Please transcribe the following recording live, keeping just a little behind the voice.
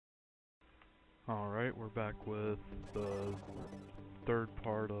Alright, we're back with the third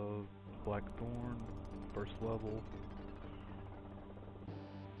part of Blackthorne, first level.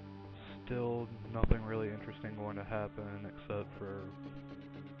 Still nothing really interesting going to happen except for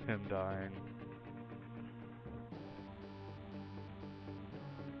him dying.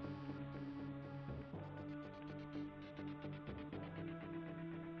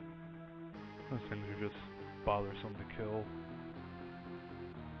 Those things are just bothersome to kill.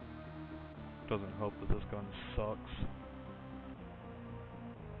 Doesn't help that this gun sucks.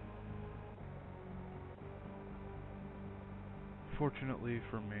 Fortunately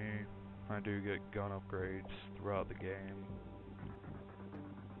for me, I do get gun upgrades throughout the game.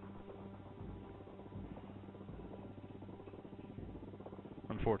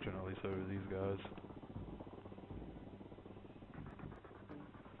 Unfortunately, so do these guys.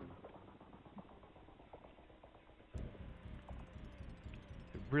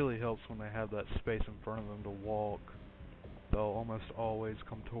 It really helps when they have that space in front of them to walk. They'll almost always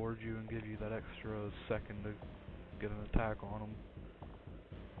come towards you and give you that extra second to get an attack on them.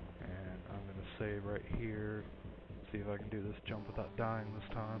 And I'm going to save right here, see if I can do this jump without dying this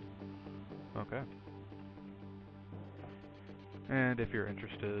time. Okay. And if you're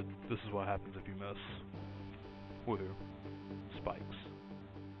interested, this is what happens if you miss. Woohoo. Spikes.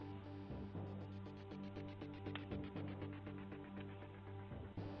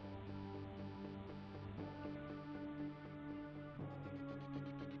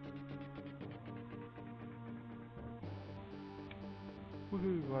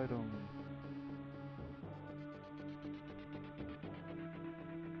 Woohoo, item.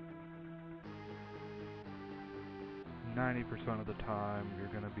 90% of the time you're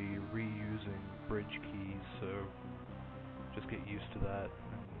going to be reusing bridge keys, so just get used to that.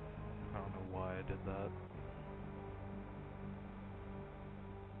 And I don't know why I did that.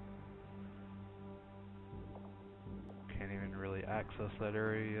 Can't even really access that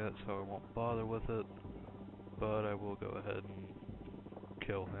area yet, so I won't bother with it. But I will go ahead and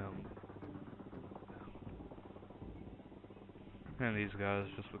kill him. And these guys,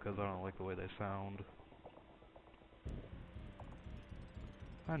 just because I don't like the way they sound.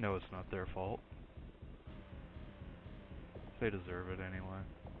 I know it's not their fault. They deserve it anyway.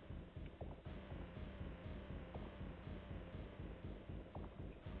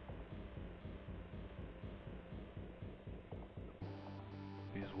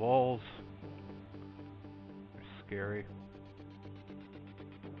 These walls are scary.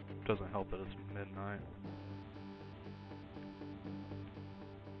 Doesn't help that it's midnight.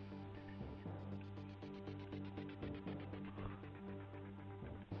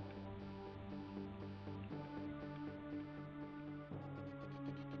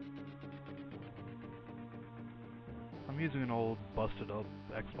 I'm using an old busted up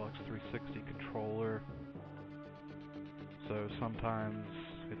Xbox 360 controller, so sometimes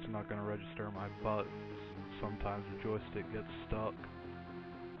it's not going to register my buttons, and sometimes the joystick gets stuck,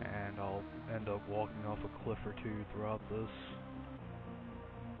 and I'll end up walking off a cliff or two throughout this.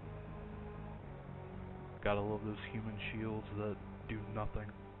 Gotta love those human shields that do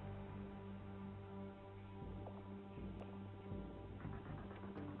nothing.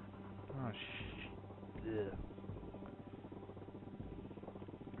 Oh shit.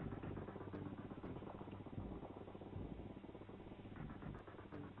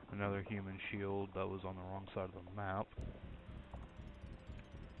 Another human shield that was on the wrong side of the map.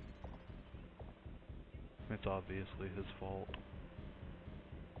 It's obviously his fault.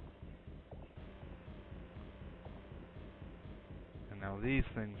 And now these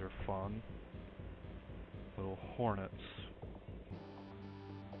things are fun. Little hornets.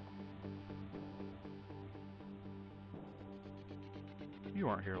 You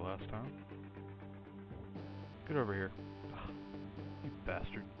weren't here last time. Get over here. Ugh, you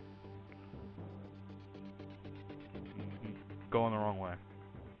bastard. Going the wrong way.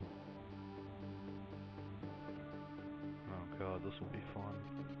 Oh god, this will be fun.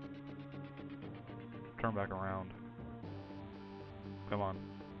 Turn back around. Come on.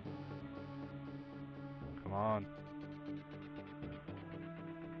 Come on.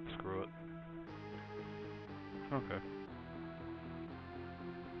 Screw it. Okay.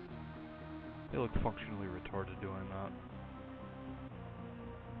 They look functionally retarded doing that.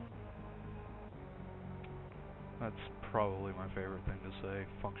 That's probably my favorite thing to say,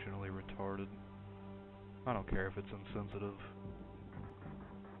 functionally retarded. I don't care if it's insensitive.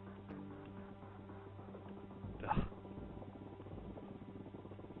 Ugh.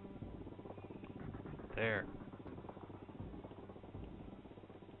 There.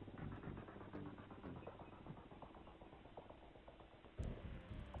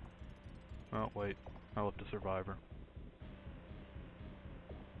 Oh, wait. I left a survivor.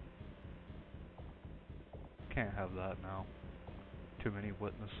 Can't have that now. Too many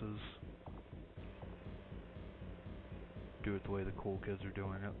witnesses. Do it the way the cool kids are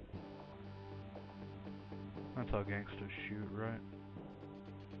doing it. That's how gangsters shoot, right?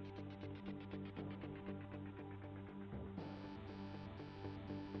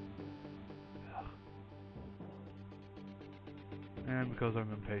 And because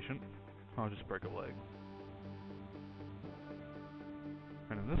I'm impatient, I'll just break a leg.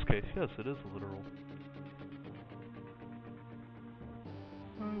 And in this case, yes, it is literal.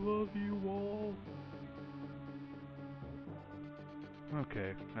 I love you all.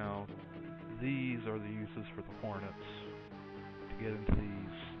 Okay, now these are the uses for the Hornets. To get into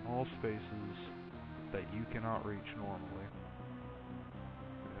these small spaces that you cannot reach normally.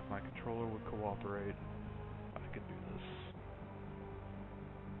 And if my controller would cooperate, I could do this.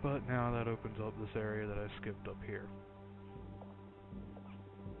 But now that opens up this area that I skipped up here.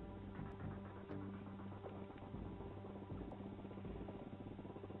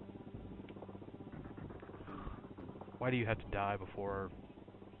 Why do you have to die before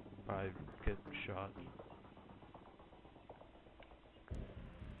I get shot?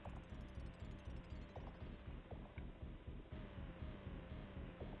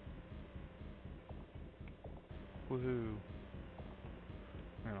 Woohoo.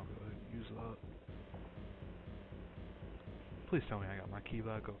 Man, I'll go ahead and use that. Please tell me I got my key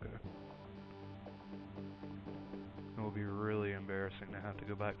back, okay. It will be really embarrassing to have to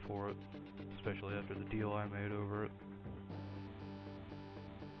go back for it, especially after the deal I made over it.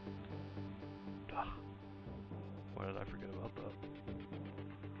 Why did I forget about that?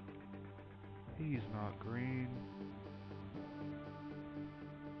 He's not green.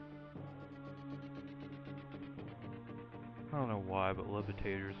 I don't know why, but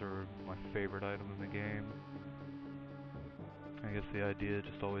levitators are my favorite item in the game. I guess the idea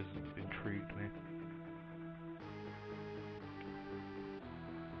just always intrigued me.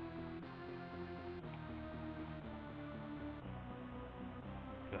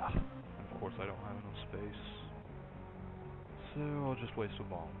 Ugh. And of course I don't have enough space. So I'll just waste a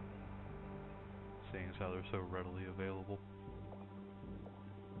bomb. Seeing as how they're so readily available.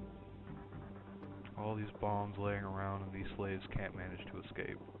 All these bombs laying around and these slaves can't manage to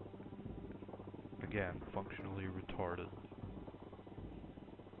escape. Again, functionally retarded.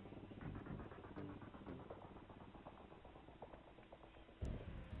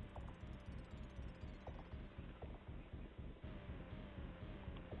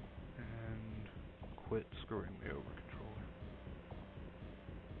 And quit screwing me over, controller.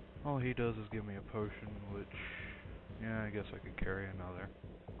 All he does is give me a potion, which, yeah, I guess I could carry another.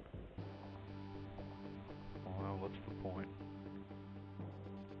 Well, what's the point?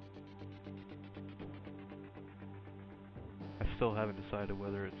 I still haven't decided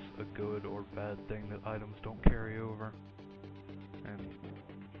whether it's a good or bad thing that items don't carry over. And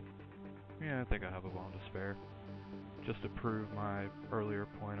yeah, I think I have a bomb to spare. Just to prove my earlier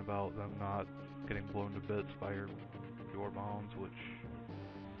point about them not getting blown to bits by your bombs, which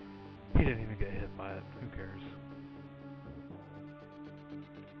he didn't even get hit by it. Who cares?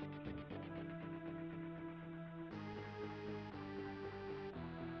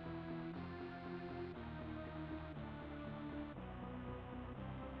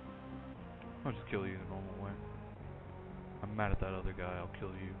 I'll just kill you the normal way. I'm mad at that other guy, I'll kill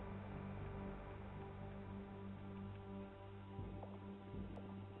you.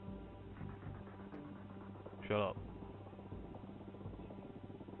 Shut up.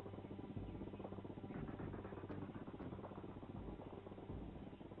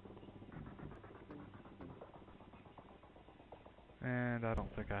 And I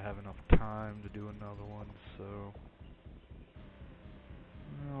don't think I have enough time to do another one, so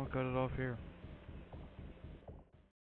I'll cut it off here.